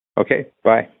 Okay,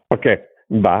 bye. Okay,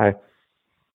 bye.